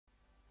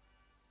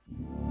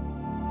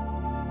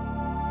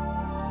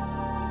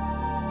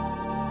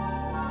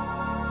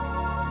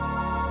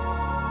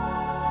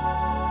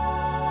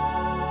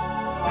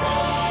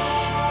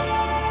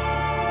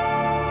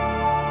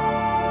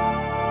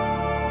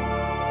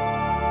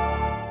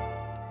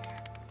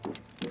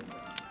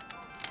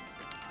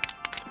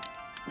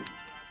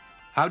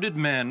How did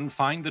men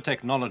find the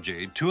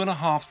technology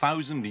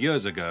 2,500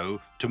 years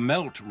ago to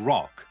melt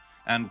rock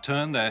and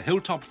turn their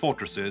hilltop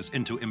fortresses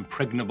into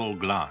impregnable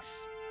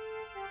glass?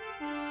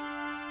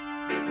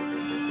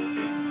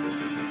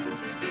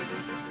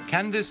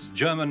 Can this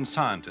German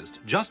scientist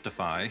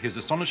justify his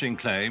astonishing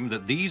claim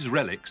that these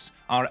relics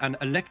are an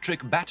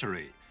electric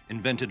battery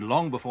invented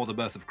long before the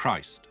birth of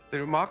Christ? The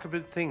remarkable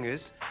thing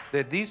is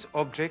that these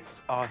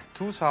objects are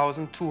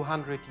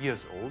 2,200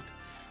 years old.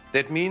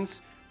 That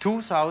means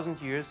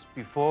 2,000 years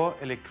before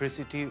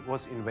electricity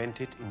was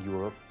invented in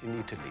Europe, in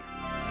Italy.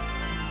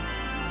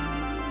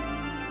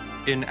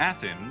 In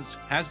Athens,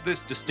 has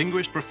this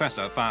distinguished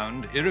professor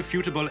found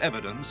irrefutable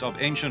evidence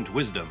of ancient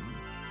wisdom?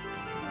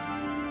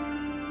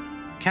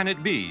 Can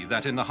it be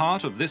that in the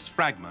heart of this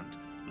fragment,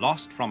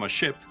 lost from a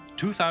ship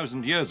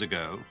 2,000 years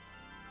ago,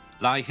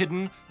 lie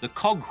hidden the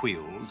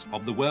cogwheels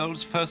of the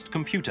world's first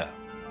computer?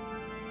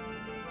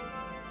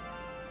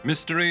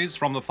 Mysteries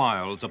from the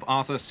files of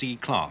Arthur C.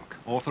 Clarke,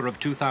 author of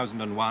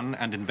 2001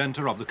 and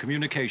inventor of the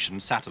communication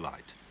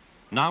satellite.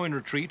 Now in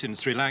retreat in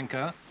Sri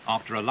Lanka,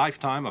 after a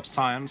lifetime of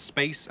science,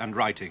 space, and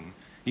writing,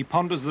 he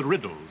ponders the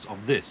riddles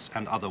of this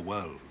and other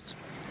worlds.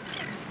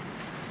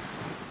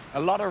 A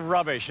lot of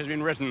rubbish has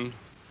been written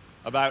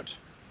about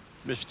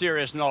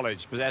mysterious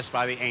knowledge possessed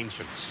by the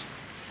ancients.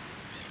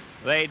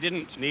 They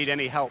didn't need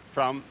any help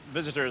from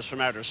visitors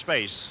from outer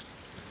space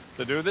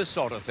to do this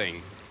sort of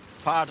thing.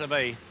 Part of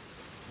a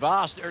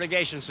vast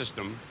irrigation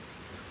system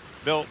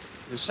built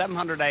in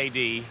 700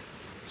 AD,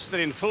 still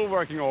in full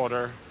working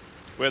order,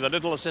 with a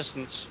little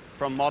assistance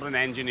from modern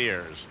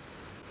engineers.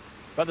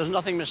 But there's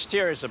nothing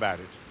mysterious about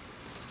it.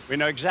 We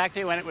know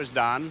exactly when it was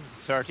done,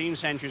 13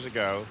 centuries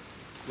ago.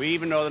 We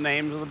even know the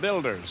names of the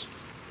builders.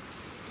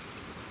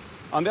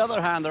 On the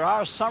other hand, there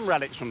are some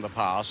relics from the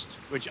past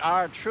which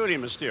are truly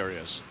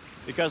mysterious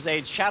because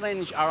they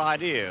challenge our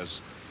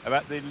ideas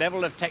about the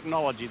level of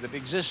technology that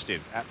existed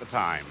at the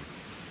time.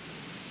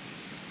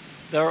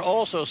 There are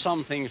also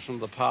some things from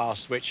the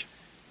past which,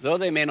 though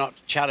they may not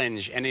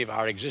challenge any of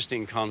our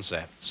existing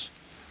concepts,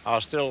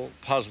 are still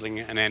puzzling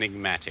and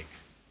enigmatic.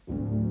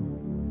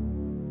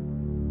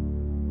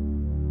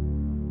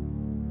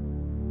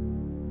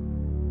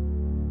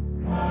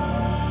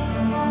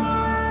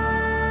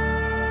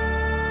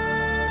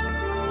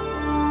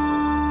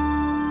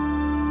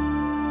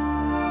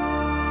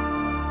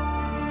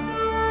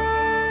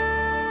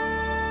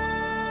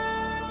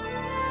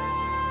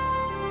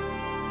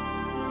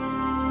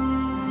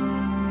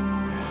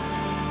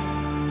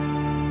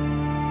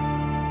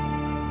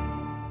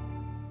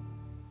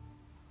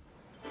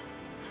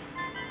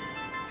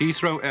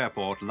 Heathrow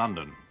Airport,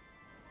 London.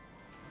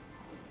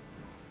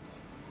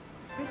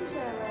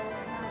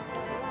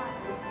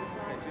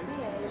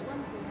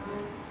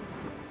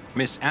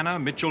 Miss Anna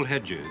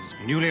Mitchell-Hedges,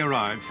 newly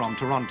arrived from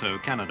Toronto,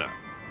 Canada.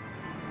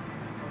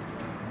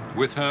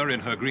 With her in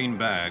her green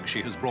bag,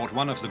 she has brought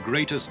one of the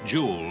greatest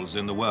jewels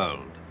in the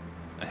world,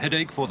 a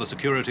headache for the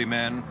security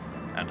men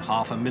and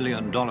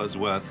 $500,000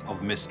 worth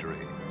of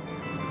mystery.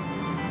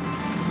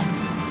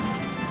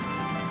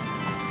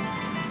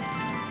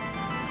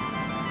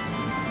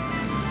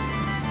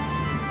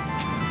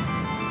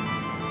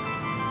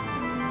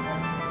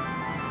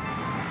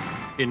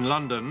 In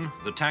London,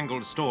 the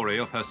tangled story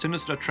of her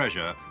sinister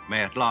treasure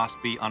may at last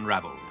be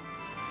unraveled.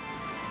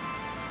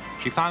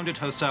 She found it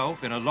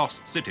herself in a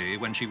lost city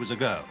when she was a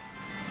girl.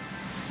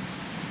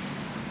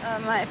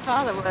 My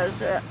father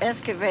was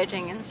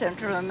excavating in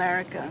Central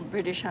America, in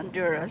British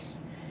Honduras,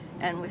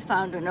 and we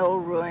found an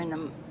old ruin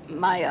of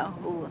Maya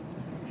who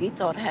he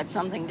thought had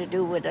something to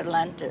do with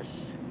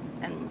Atlantis.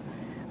 And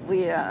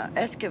we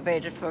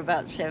excavated for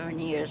about 7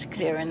 years,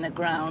 clearing the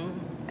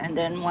ground, and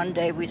then one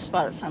day we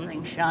spotted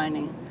something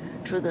shining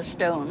through the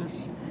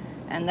stones,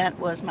 and that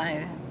was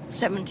my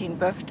 17th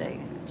birthday.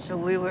 So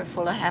we were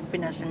full of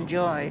happiness and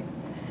joy.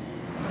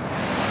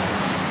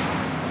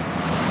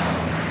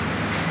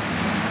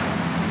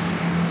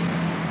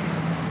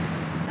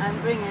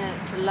 I'm bringing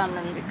it to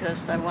London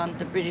because I want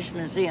the British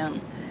Museum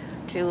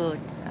to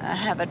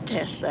have a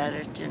test at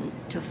it and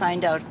to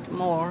find out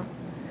more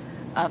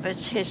of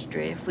its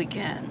history if we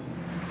can.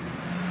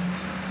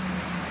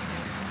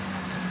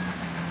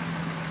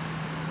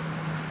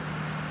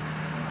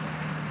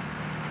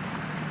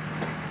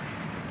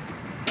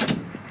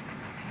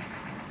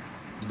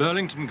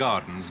 Burlington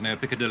Gardens near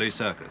Piccadilly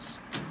Circus.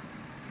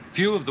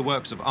 Few of the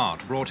works of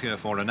art brought here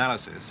for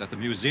analysis at the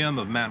Museum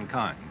of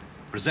Mankind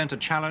present a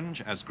challenge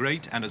as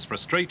great and as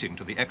frustrating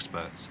to the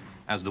experts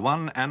as the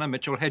one Anna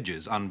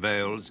Mitchell-Hedges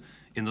unveils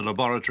in the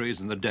laboratories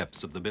in the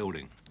depths of the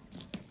building.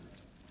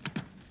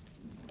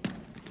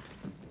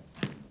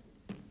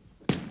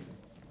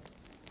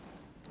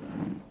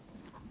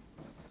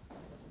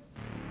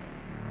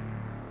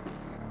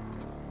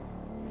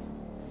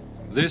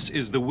 This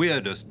is the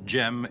weirdest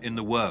gem in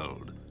the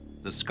world,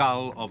 the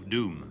Skull of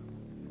Doom.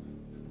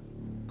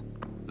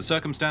 The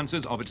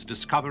circumstances of its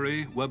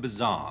discovery were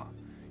bizarre.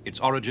 Its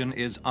origin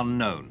is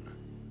unknown,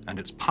 and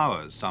its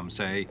powers, some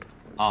say,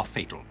 are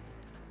fatal.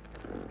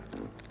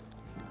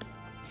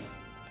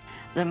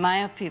 The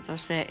Maya people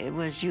say it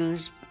was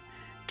used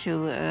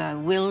to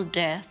will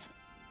death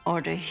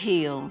or to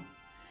heal.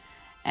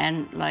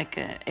 And like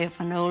if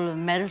an old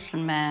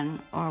medicine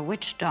man or a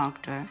witch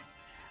doctor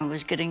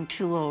was getting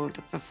too old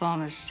to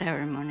perform a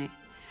ceremony,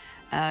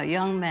 a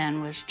young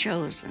man was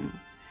chosen,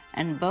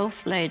 and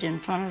both laid in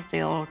front of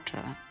the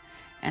altar,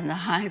 and the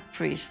high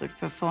priest would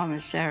perform a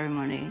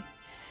ceremony,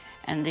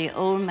 and the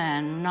old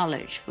man,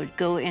 knowledge, would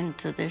go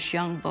into this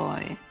young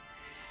boy,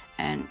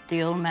 and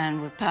the old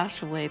man would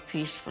pass away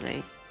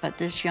peacefully, but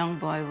this young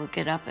boy would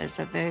get up as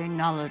a very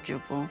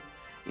knowledgeable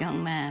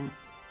young man.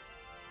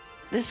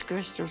 This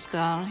crystal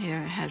skull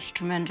here has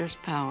tremendous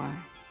power,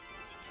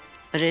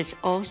 but it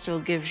also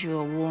gives you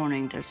a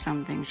warning that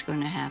something's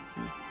going to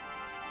happen.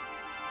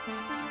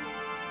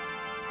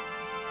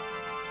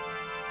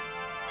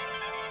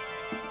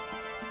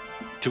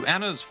 To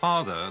Anna's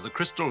father, the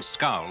crystal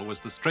skull was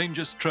the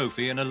strangest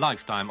trophy in a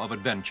lifetime of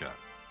adventure.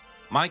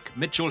 Mike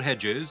Mitchell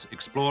Hedges,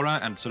 explorer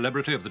and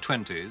celebrity of the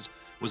 20s,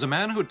 was a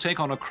man who'd take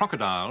on a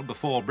crocodile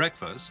before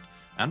breakfast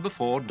and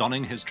before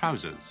donning his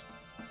trousers.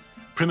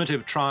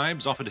 Primitive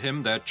tribes offered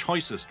him their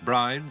choicest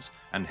brides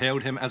and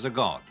hailed him as a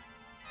god.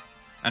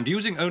 And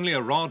using only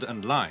a rod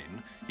and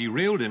line, he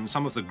reeled in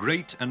some of the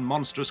great and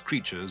monstrous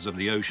creatures of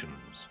the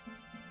oceans.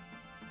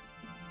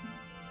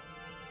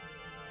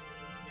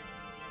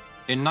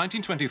 In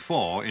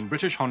 1924, in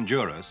British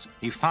Honduras,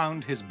 he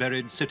found his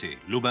buried city,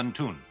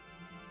 Lubantun.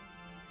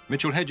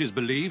 Mitchell Hedges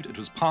believed it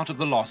was part of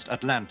the lost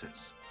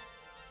Atlantis.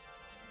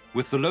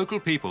 With the local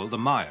people, the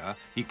Maya,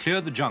 he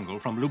cleared the jungle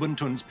from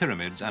Lubantun's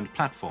pyramids and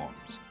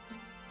platforms.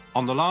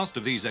 On the last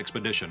of these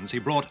expeditions, he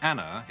brought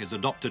Anna, his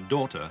adopted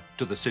daughter,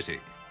 to the city.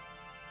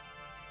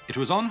 It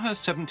was on her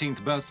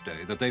 17th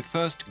birthday that they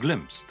first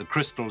glimpsed the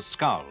crystal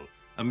skull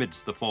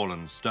amidst the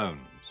fallen stones.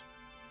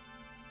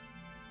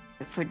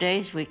 For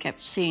days we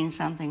kept seeing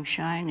something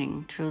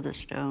shining through the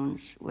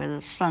stones where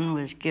the sun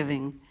was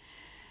giving,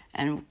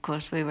 and of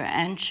course we were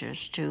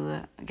anxious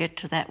to get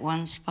to that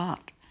one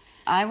spot.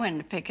 I went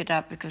to pick it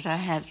up because I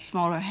had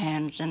smaller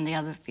hands than the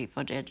other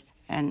people did,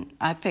 and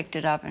I picked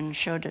it up and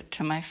showed it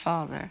to my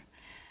father,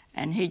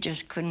 and he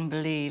just couldn't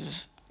believe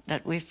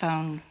that we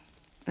found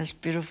this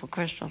beautiful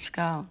crystal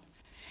skull.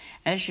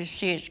 As you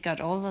see, it's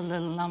got all the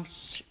little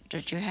lumps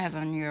that you have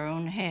on your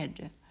own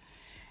head.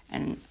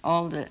 And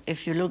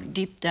if you look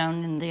deep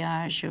down in the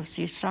eyes, you'll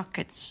see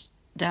sockets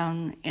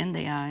down in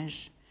the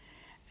eyes.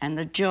 And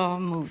the jaw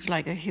moves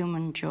like a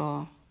human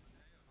jaw.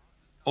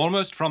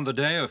 Almost from the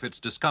day of its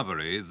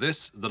discovery,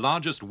 this, the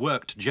largest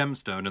worked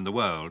gemstone in the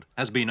world,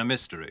 has been a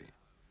mystery.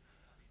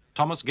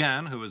 Thomas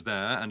Gann, who was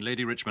there, and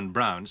Lady Richmond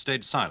Brown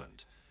stayed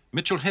silent.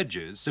 Mitchell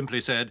Hedges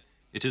simply said,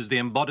 "It is the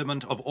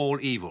embodiment of all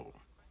evil."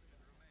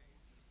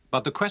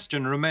 But the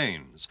question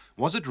remains,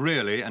 was it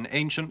really an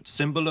ancient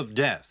symbol of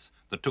death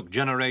that took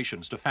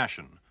generations to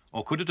fashion,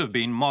 or could it have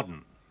been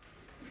modern?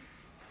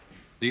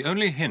 The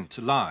only hint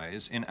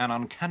lies in an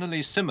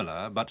uncannily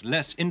similar but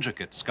less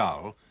intricate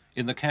skull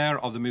in the care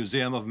of the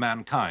Museum of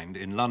Mankind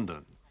in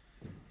London.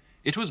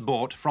 It was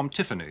bought from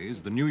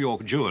Tiffany's, the New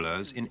York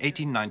jewelers, in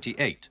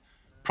 1898,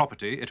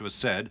 property, it was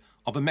said,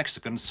 of a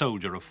Mexican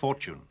soldier of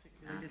fortune.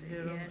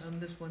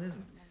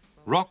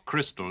 Rock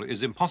crystal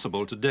is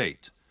impossible to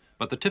date,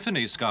 but the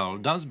Tiffany skull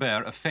does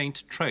bear a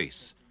faint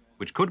trace,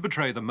 which could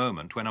betray the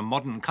moment when a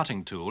modern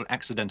cutting tool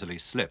accidentally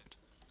slipped.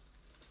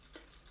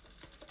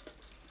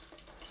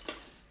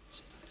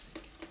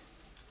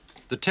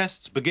 The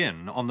tests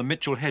begin on the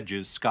Mitchell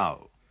Hedges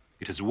skull.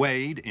 It is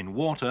weighed in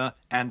water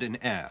and in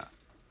air.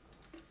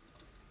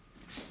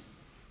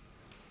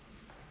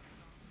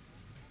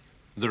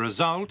 The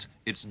result,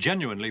 it's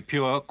genuinely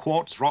pure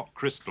quartz rock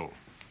crystal.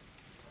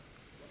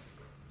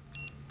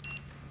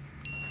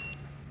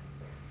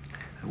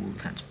 Oh,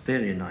 that's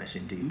very nice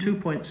indeed.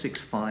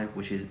 2.65,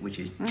 which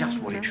is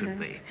just what it should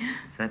be.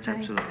 So that's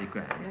absolutely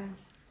grand.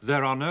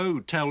 There are no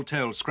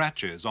telltale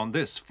scratches on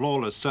this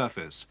flawless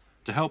surface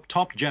to help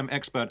top gem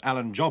expert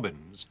Alan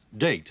Jobbins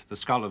date the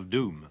Skull of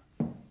Doom.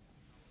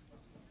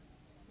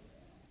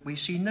 We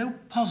see no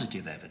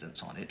positive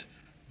evidence on it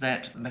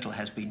that metal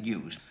has been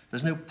used.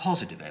 There's no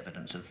positive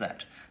evidence of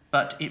that,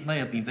 but it may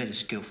have been very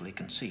skillfully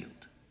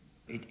concealed.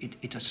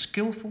 It's a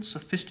skillful,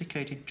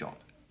 sophisticated job.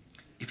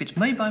 If it's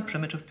made by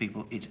primitive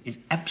people, it's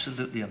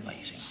absolutely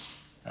amazing,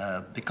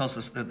 because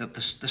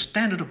the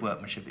standard of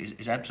workmanship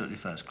is absolutely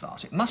first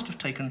class. It must have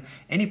taken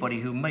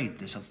anybody who made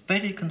this a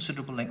very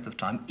considerable length of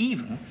time,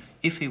 even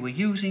if he were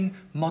using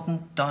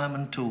modern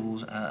diamond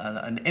tools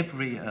and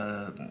every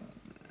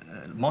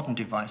modern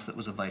device that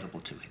was available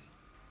to him.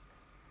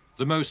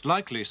 The most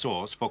likely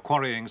source for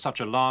quarrying such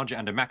a large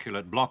and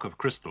immaculate block of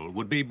crystal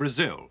would be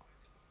Brazil.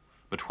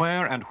 But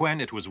where and when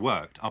it was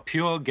worked are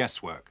pure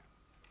guesswork.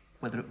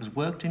 Whether it was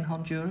worked in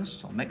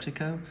Honduras or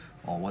Mexico,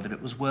 or whether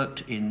it was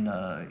worked in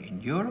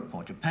Europe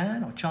or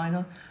Japan or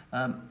China,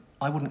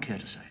 I wouldn't care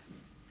to say.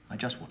 I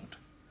just wouldn't.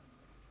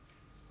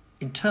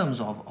 In terms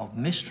of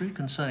mystery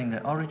concerning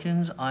their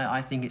origins,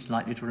 I think it's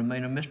likely to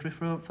remain a mystery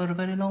for a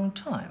very long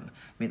time.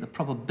 I mean, the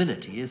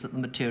probability is that the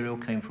material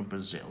came from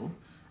Brazil,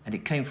 and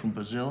it came from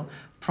Brazil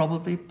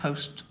probably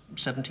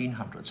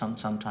post-1700,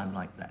 sometime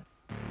like that.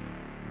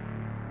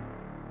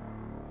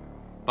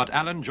 But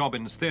Alan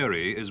Jobbins'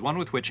 theory is one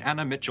with which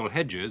Anna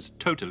Mitchell-Hedges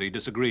totally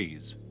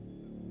disagrees.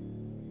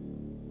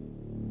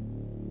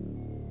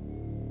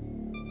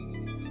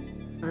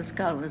 The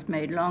skull was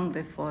made long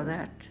before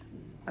that,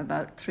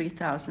 about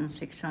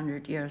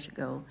 3,600 years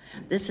ago.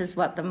 This is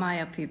what the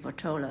Maya people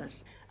told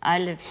us. I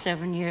lived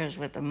 7 years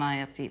with the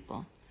Maya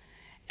people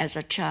as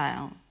a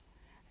child,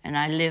 and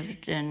I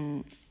lived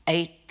and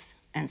ate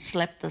and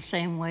slept the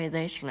same way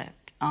they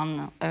slept on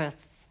the earth.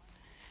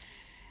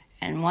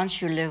 And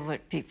once you live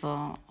with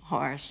people who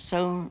are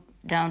so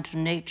down to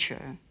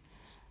nature,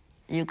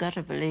 you got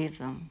to believe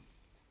them.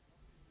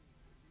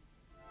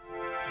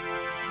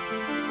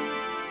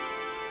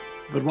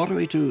 But what are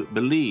we to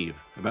believe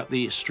about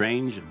the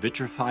strange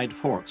vitrified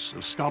forts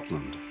of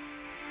Scotland?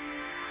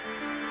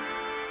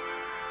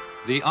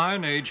 The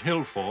Iron Age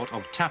hill fort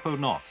of Tapo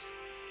North,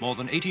 more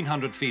than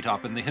 1,800 feet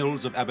up in the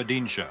hills of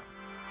Aberdeenshire.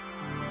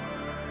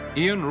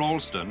 Ian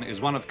Ralston is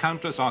one of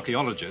countless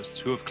archaeologists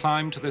who have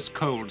climbed to this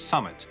cold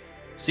summit,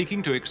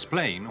 seeking to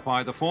explain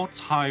why the fort's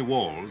high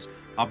walls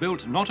are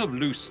built not of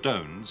loose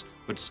stones,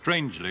 but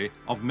strangely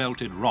of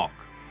melted rock,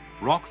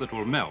 rock that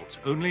will melt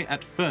only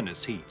at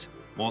furnace heat,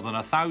 more than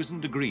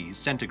 1,000 degrees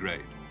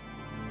centigrade.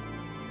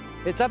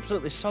 It's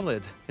absolutely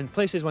solid. In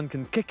places one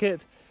can kick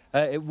it,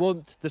 it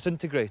won't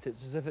disintegrate.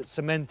 It's as if it's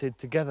cemented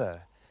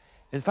together.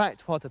 In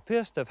fact, what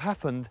appears to have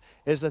happened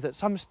is that at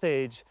some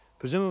stage,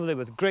 presumably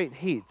with great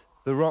heat,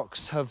 the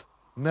rocks have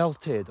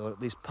melted, or at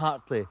least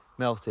partly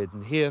melted.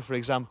 And here, for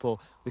example,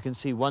 we can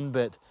see one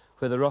bit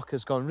where the rock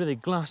has gone really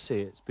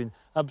glassy. It's been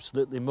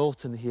absolutely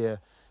molten here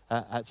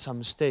at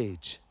some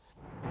stage.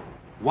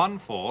 One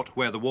fort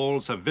where the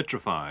walls have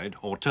vitrified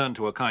or turned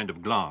to a kind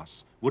of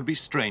glass would be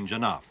strange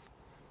enough.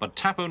 But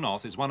Tapo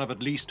North is one of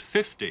at least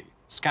 50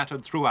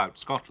 scattered throughout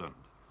Scotland.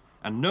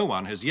 And no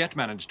one has yet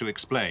managed to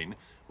explain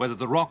whether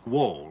the rock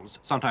walls,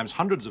 sometimes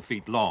hundreds of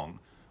feet long,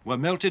 were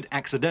melted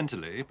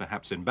accidentally,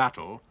 perhaps in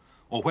battle,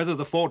 or whether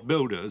the fort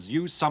builders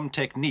used some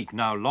technique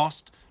now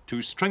lost to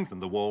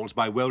strengthen the walls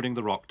by welding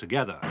the rock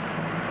together.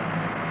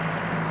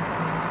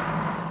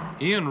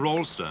 Ian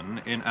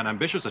Ralston, in an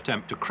ambitious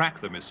attempt to crack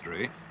the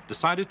mystery,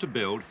 decided to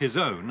build his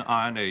own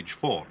Iron Age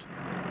fort.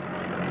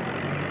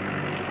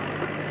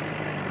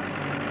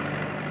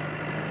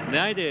 The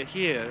idea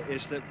here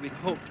is that we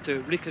hope to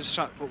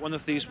reconstruct what one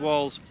of these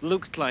walls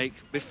looked like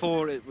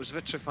before it was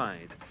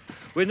vitrified.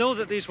 We know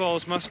that these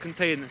walls must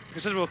contain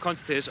considerable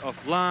quantities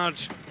of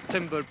large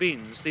timber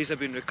beams. These have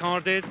been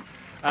recorded,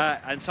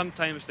 and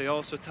sometimes they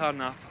also turn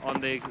up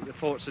on the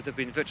forts that have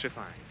been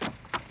vitrified.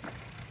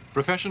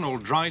 Professional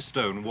dry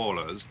stone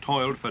wallers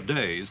toiled for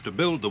days to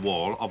build the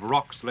wall of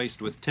rocks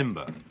laced with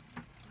timber.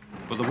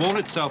 For the wall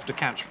itself to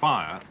catch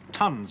fire,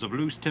 tons of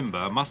loose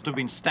timber must have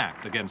been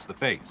stacked against the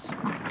face.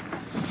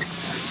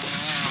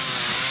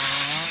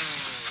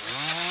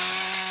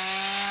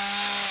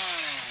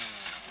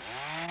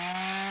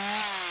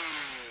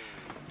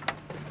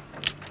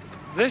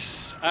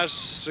 This,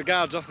 as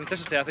regards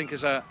authenticity, I think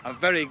is a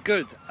very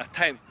good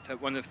attempt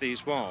at one of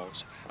these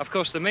walls. Of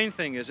course, the main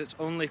thing is it's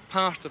only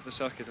part of the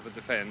circuit of a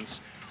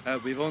defence.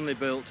 We've only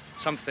built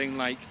something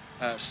like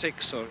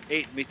 6 or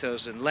 8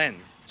 metres in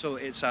length. So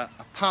it's a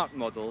part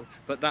model,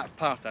 but that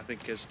part, I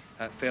think, is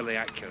fairly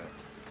accurate.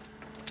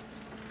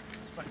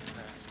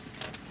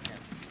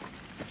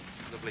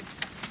 Lovely.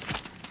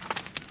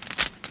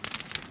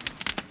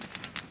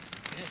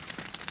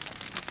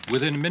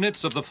 Within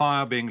minutes of the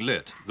fire being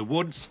lit, the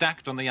wood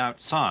stacked on the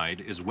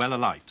outside is well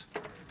alight.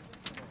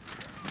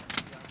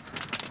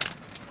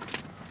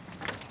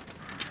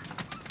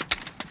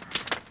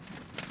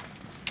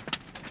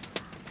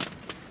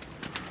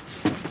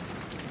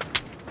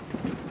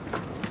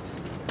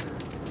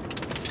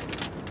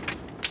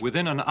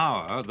 Within an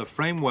hour, the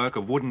framework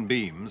of wooden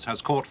beams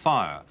has caught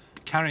fire,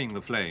 carrying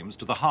the flames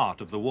to the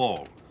heart of the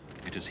wall.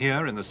 It is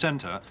here in the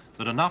centre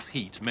that enough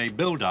heat may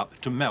build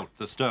up to melt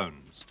the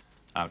stones.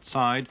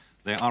 Outside,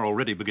 they are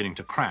already beginning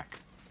to crack.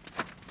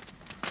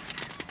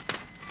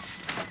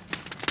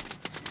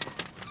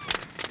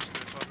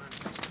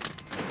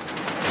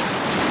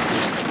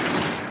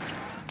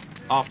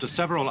 After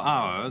several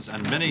hours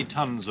and many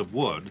tons of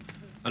wood,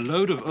 a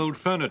load of old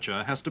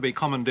furniture has to be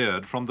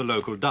commandeered from the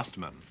local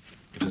dustman.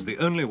 It is the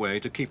only way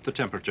to keep the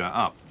temperature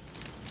up.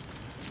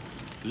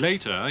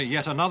 Later,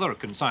 yet another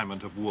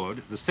consignment of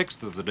wood, the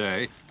 6th of the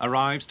day,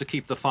 arrives to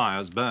keep the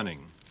fires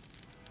burning.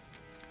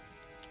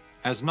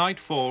 As night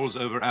falls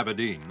over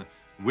Aberdeen,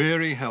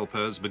 weary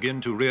helpers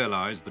begin to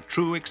realize the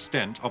true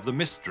extent of the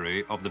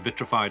mystery of the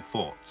vitrified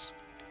forts.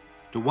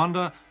 To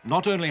wonder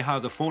not only how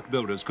the fort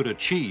builders could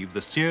achieve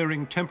the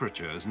searing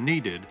temperatures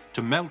needed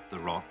to melt the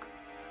rock,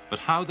 but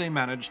how they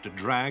managed to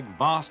drag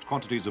vast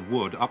quantities of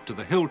wood up to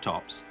the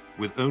hilltops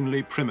with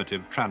only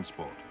primitive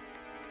transport.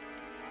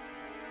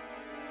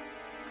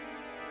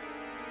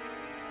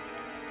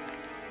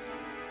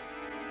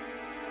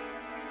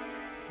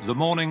 The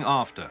morning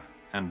after,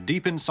 and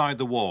deep inside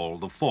the wall,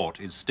 the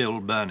fort is still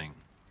burning.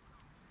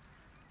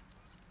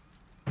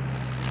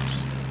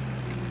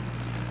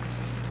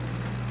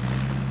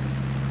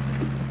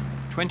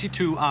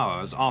 "22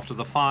 hours after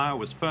the fire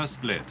was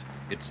first lit,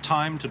 it's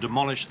time to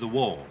demolish the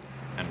wall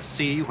and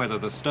see whether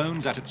the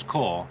stones at its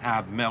core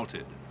have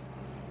melted.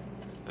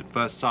 At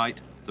first sight,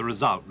 the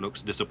result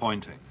looks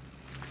disappointing.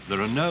 There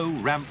are no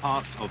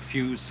ramparts of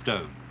fused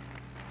stone.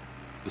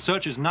 The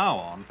search is now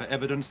on for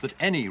evidence that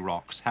any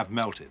rocks have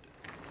melted.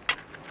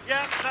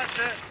 Yeah, that's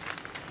it.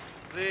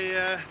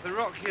 The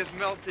rock here has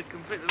melted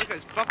completely. Look,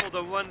 it's bubbled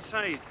on one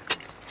side.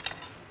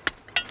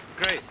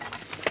 Great.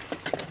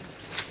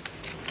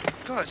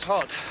 God, it's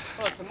hot.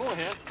 Oh, there's some more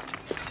here.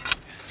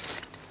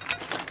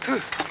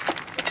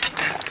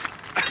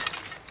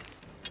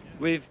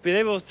 We've been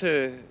able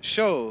to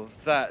show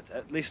that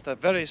at least a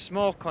very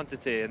small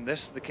quantity, in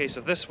the case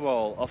of this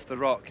wall, of the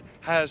rock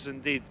has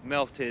indeed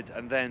melted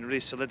and then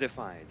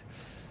re-solidified.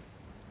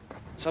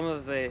 Some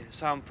of the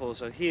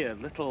samples are here,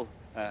 little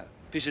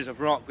pieces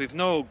of rock. We've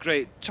no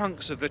great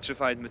chunks of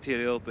vitrified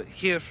material, but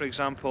here, for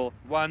example,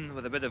 one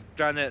with a bit of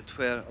granite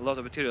where a lot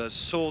of material is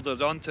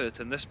soldered onto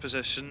it in this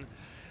position.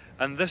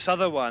 And this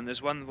other one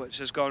is one which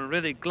has gone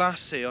really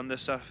glassy on the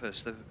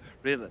surface, the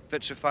real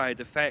vitrified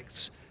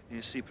effects. And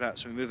you see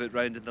perhaps when we move it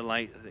round in the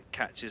light that it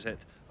catches it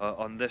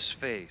on this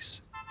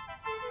face.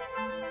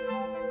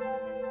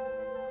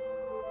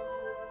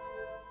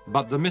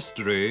 But the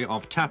mystery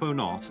of Tapo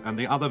North and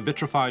the other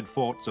vitrified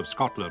forts of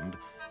Scotland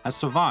has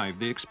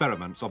survived the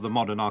experiments of the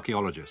modern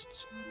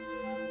archaeologists.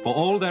 For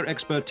all their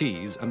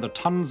expertise and the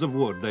tons of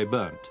wood they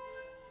burnt,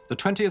 the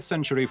 20th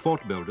century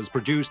fort builders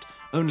produced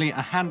only a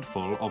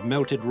handful of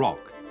melted rock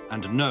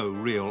and no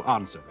real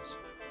answers.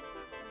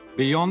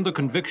 Beyond the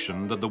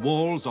conviction that the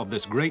walls of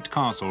this great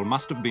castle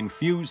must have been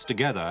fused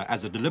together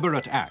as a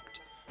deliberate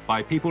act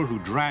by people who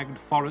dragged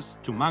forests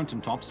to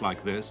mountaintops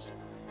like this,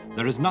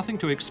 there is nothing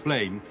to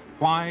explain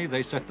why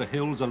they set the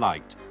hills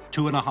alight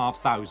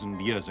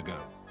 2,500 years ago.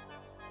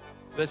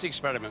 This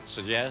experiment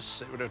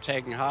suggests it would have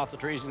taken half the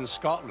trees in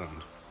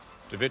Scotland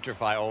to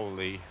vitrify all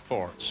the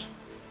forts.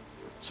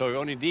 So we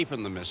only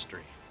deepen the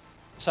mystery.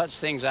 Such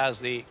things as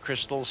the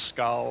crystal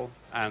skull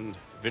and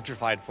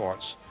vitrified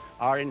forts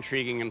are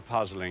intriguing and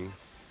puzzling,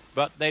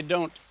 but they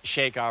don't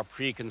shake our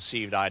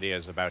preconceived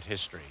ideas about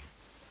history.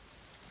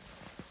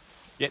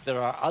 Yet there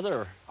are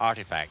other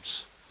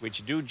artifacts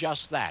which do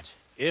just that,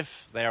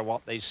 if they are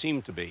what they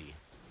seem to be.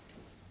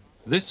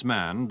 This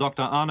man,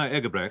 Dr. Arne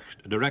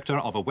Egebrecht, director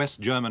of a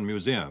West German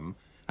museum,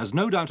 has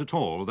no doubt at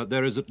all that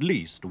there is at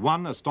least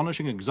one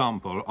astonishing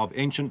example of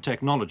ancient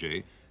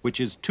technology which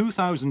is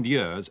 2,000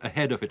 years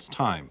ahead of its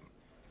time.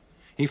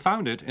 He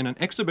found it in an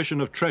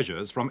exhibition of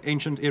treasures from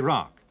ancient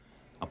Iraq,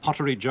 a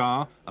pottery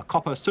jar, a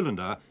copper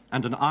cylinder,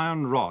 and an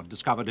iron rod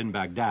discovered in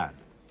Baghdad.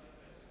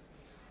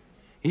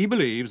 He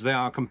believes they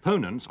are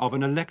components of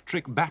an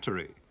electric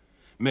battery,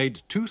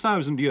 made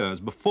 2,000 years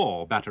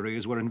before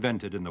batteries were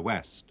invented in the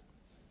West.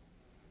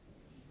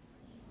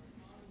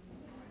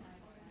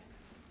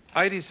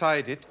 I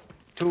decided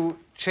to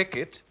check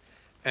it,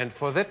 and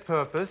for that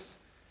purpose,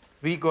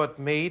 we got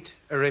made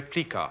a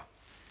replica.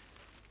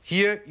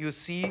 Here you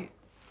see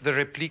the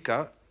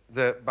replica,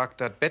 the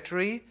Baghdad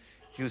battery.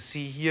 You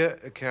see here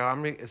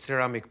a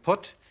ceramic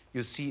pot.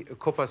 You see a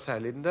copper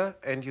cylinder,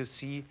 and you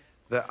see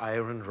the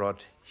iron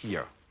rod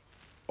here.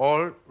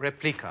 All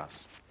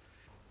replicas.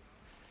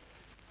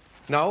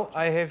 Now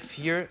I have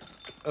here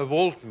a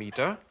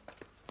voltmeter.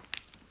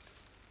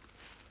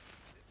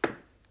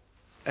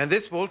 And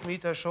this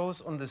voltmeter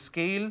shows on the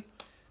scale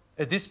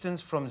a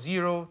distance from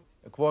 0,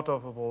 a quarter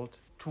of a volt,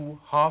 to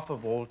half a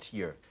volt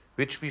here,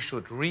 which we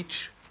should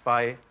reach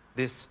by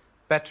this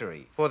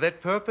battery. For that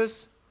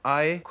purpose,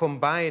 I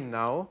combine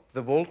now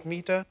the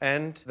voltmeter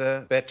and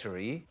the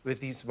battery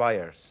with these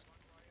wires.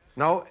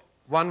 Now,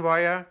 one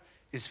wire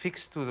is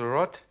fixed to the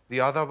rod,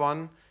 the other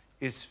one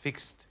is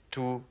fixed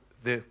to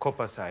the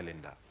copper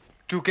cylinder.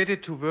 To get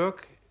it to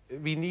work,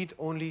 we need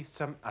only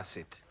some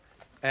acid.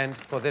 And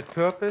for that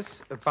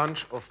purpose, a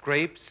bunch of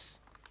grapes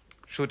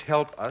should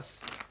help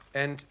us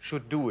and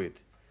should do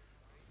it.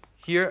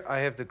 Here I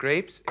have the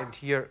grapes and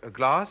here a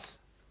glass.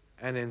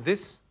 And in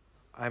this,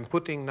 I'm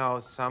putting now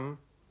some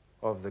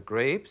of the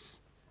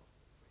grapes.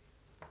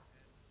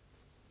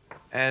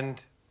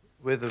 And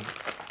with a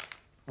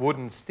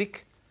wooden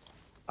stick,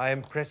 I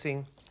am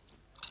pressing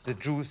the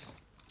juice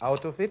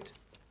out of it.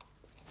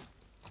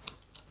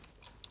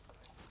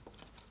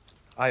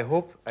 I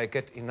hope I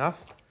get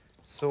enough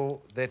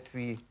so that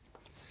we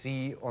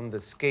see on the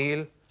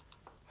scale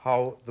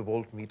how the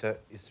voltmeter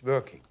is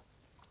working.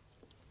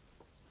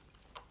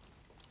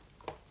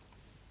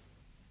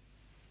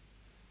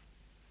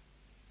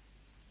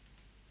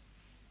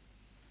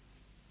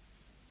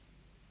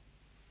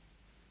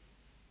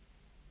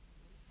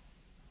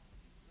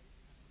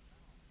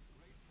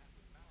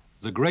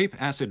 The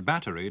grape acid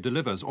battery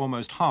delivers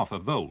almost half a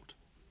volt.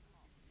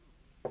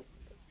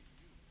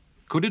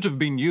 Could it have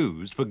been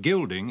used for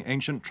gilding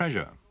ancient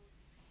treasure?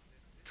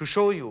 To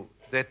show you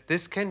that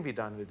this can be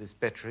done with this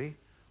battery,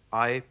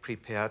 I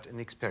prepared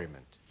an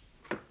experiment.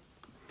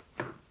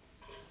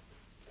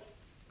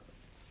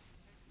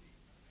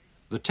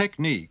 The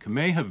technique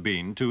may have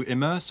been to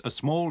immerse a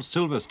small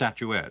silver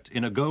statuette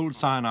in a gold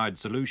cyanide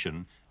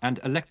solution and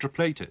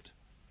electroplate it.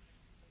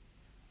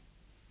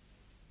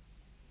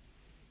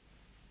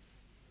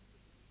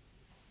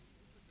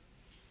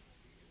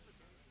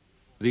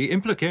 The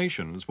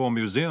implications for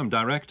museum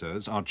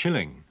directors are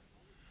chilling.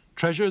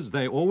 Treasures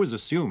they always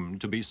assumed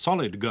to be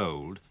solid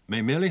gold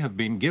may merely have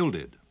been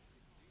gilded.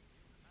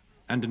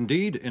 And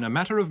indeed, in a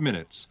matter of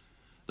minutes,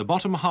 the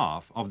bottom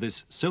half of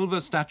this silver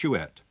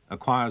statuette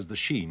acquires the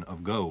sheen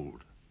of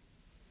gold.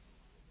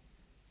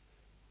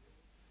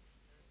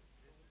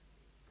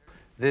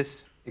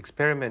 This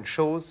experiment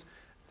shows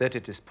that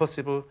it is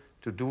possible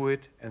to do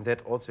it, and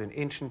that also in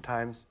ancient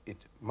times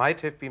it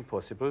might have been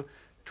possible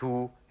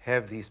to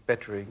have these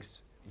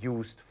batteries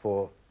used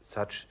for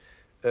such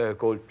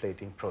gold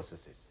plating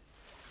processes.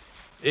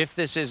 If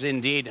this is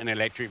indeed an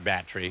electric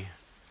battery,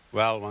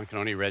 well, one can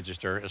only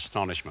register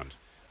astonishment,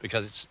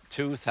 because it's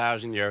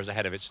 2,000 years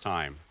ahead of its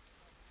time.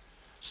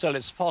 Still,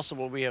 it's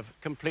possible we have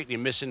completely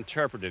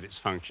misinterpreted its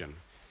function.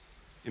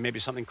 It may be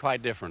something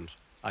quite different,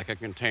 like a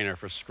container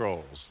for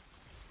scrolls.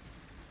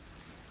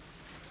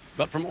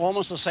 But from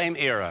almost the same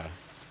era,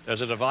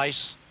 there's a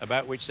device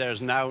about which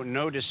there's now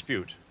no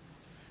dispute.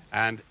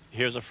 And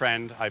here's a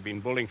friend I've been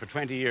bullying for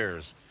 20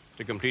 years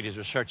to complete his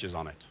researches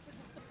on it.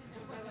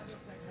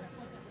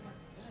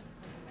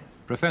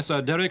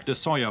 Professor Derek de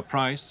Sawyer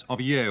Price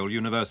of Yale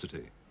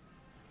University.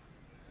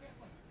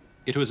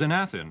 It was in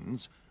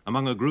Athens,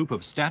 among a group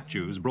of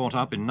statues brought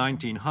up in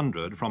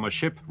 1900 from a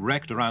ship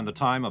wrecked around the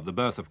time of the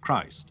birth of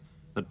Christ,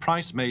 that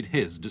Price made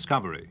his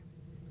discovery.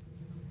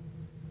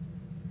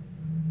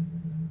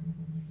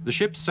 The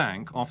ship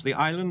sank off the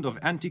island of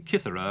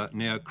Antikythera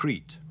near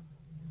Crete.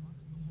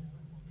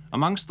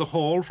 Amongst the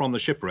haul from the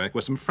shipwreck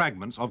were some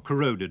fragments of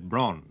corroded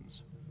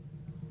bronze.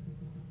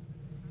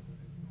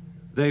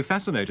 They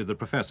fascinated the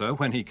professor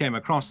when he came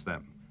across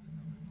them,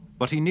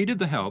 but he needed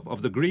the help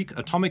of the Greek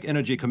Atomic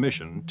Energy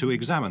Commission to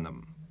examine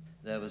them.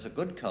 There was a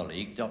good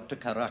colleague, Dr.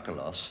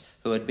 Karakalos,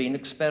 who had been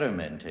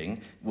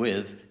experimenting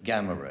with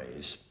gamma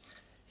rays.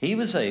 He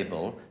was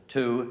able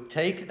to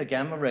take a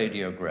gamma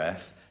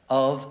radiograph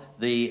of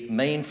the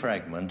main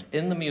fragment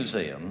in the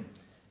museum,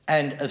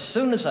 and as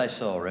soon as I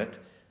saw it,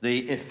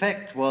 the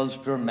effect was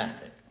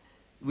dramatic.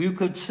 You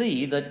could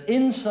see that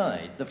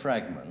inside the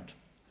fragment,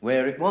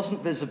 where it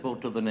wasn't visible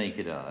to the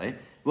naked eye,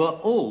 were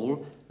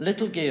all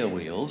little gear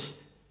wheels.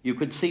 You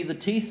could see the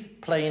teeth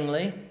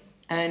plainly,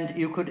 and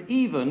you could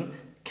even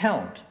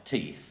count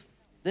teeth.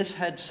 This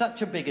had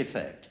such a big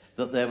effect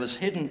that there was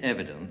hidden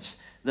evidence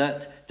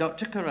that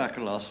Dr.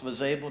 Karakalos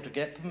was able to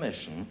get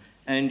permission,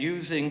 and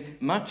using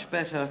much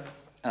better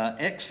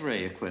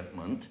X-ray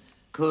equipment,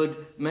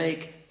 could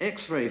make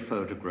X-ray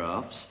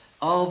photographs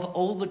of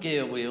all the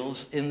gear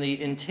wheels in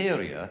the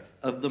interior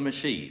of the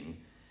machine.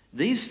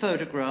 These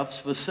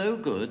photographs were so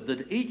good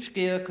that each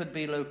gear could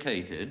be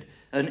located,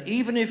 and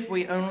even if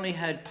we only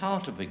had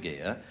part of a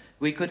gear,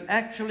 we could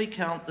actually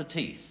count the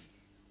teeth.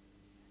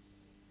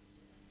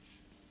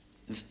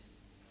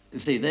 You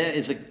see, there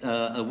is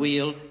a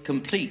wheel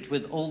complete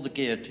with all the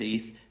gear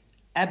teeth,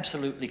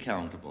 absolutely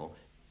countable.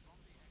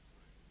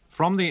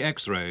 From the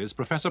X-rays,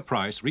 Professor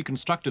Price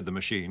reconstructed the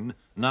machine,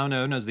 now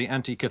known as the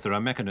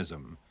Antikythera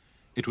mechanism.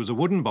 It was a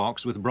wooden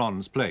box with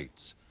bronze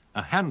plates.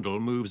 A handle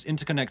moves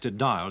interconnected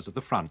dials at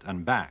the front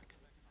and back.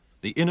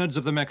 The innards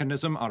of the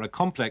mechanism are a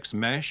complex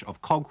mesh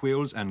of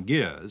cogwheels and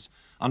gears,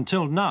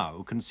 until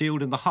now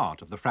concealed in the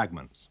heart of the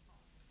fragments.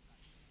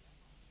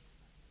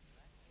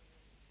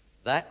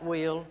 That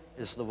wheel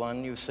is the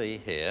one you see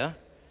here.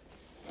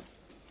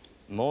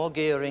 More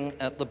gearing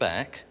at the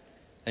back,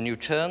 and you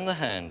turn the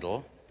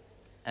handle,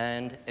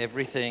 and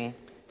everything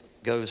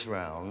goes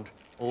round,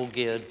 all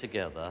geared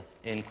together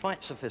in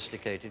quite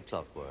sophisticated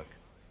clockwork.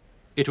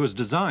 It was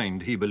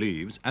designed, he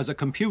believes, as a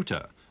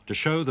computer to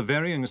show the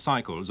varying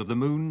cycles of the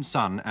moon,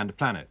 sun, and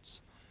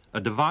planets.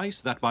 A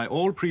device that, by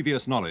all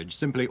previous knowledge,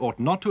 simply ought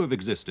not to have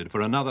existed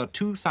for another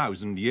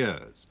 2,000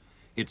 years.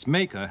 Its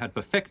maker had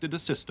perfected a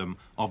system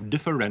of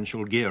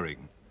differential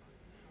gearing.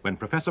 When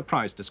Professor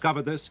Price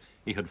discovered this,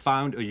 he had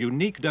found a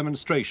unique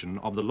demonstration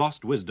of the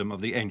lost wisdom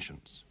of the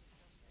ancients.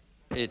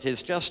 It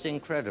is just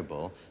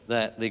incredible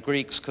that the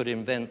Greeks could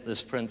invent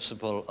this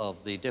principle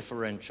of the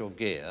differential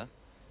gear.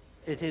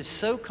 It is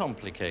so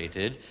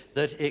complicated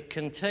that it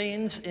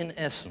contains, in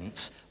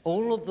essence,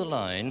 all of the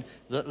line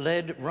that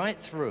led right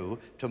through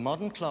to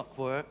modern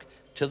clockwork,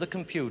 to the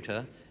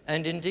computer,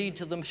 and indeed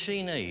to the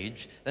machine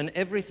age, and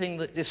everything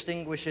that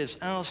distinguishes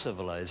our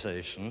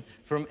civilization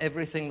from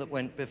everything that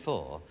went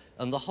before.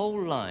 And the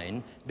whole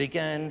line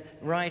began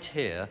right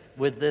here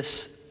with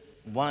this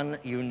one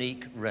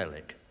unique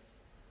relic.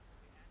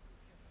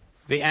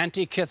 The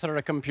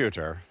Antikythera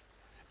computer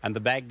and the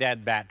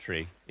Baghdad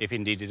battery, if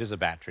indeed it is a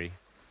battery,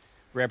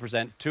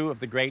 represent two of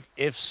the great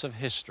ifs of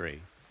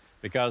history,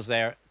 because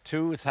they're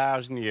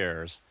 2,000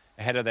 years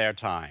ahead of their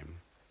time.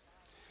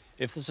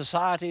 If the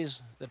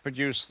societies that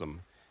produced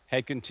them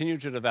had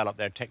continued to develop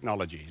their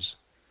technologies,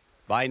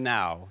 by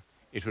now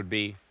it would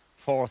be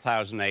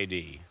 4000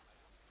 AD.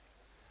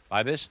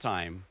 By this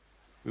time,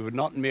 we would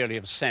not merely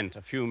have sent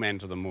a few men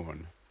to the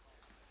moon.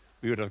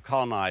 We would have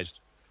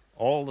colonized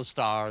all the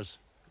stars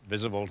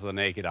visible to the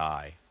naked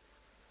eye.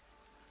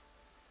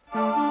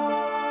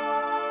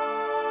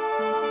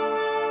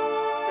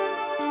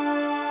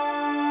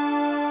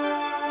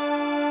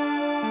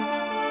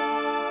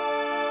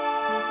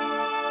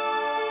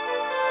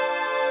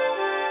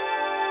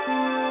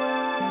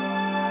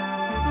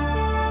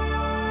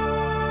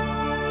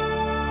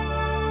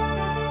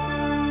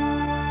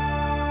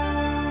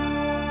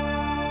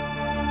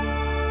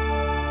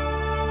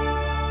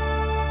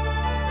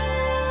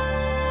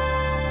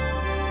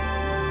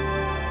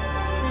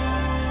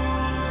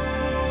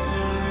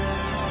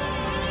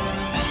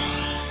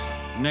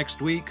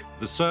 next week,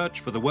 the search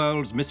for the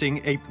world's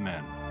missing ape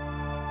men.